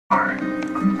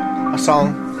A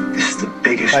song This is the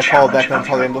biggest by Paul challenge Beckman, of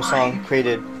Paul your Rainbow life. Song,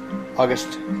 created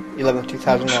August 11th,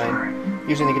 2009,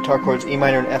 using the guitar chords E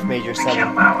minor and F major I can't 7.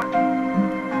 allow it.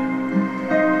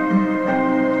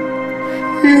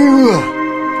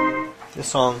 This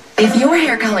song If your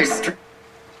hair color's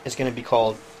is going to be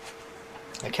called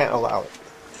I Can't Allow It.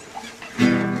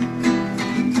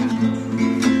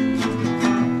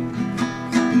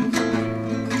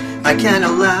 I can't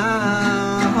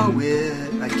allow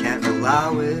it, I can't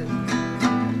allow it,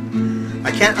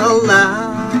 I can't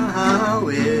allow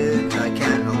it, I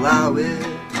can't allow it.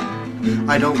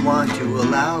 I don't want to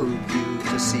allow you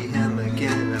to see him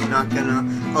again. I'm not gonna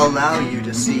allow you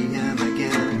to see him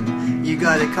again. You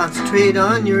gotta concentrate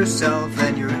on yourself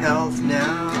and your health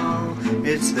now.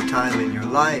 It's the time in your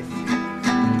life.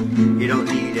 You don't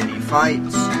need any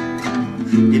fights.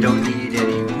 You don't need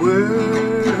any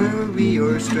worry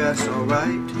or stress,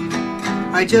 alright?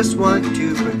 I just want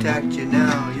to protect you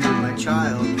now. You're my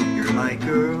child, you're my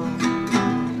girl.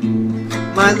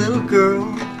 My little girl,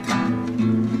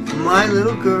 my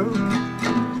little girl.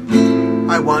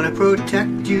 I want to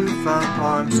protect you from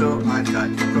harm, so I've got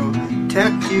to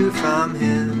protect you from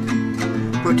him.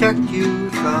 Protect you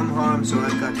from harm, so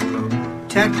I've got to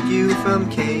protect you from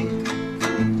Cain.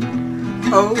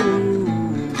 Oh,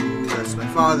 that's my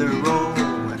father role,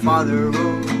 my father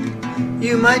role.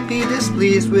 You might be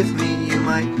displeased with me, you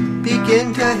might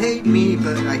begin to hate me,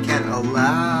 but I can't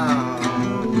allow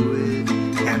it,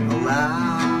 can't allow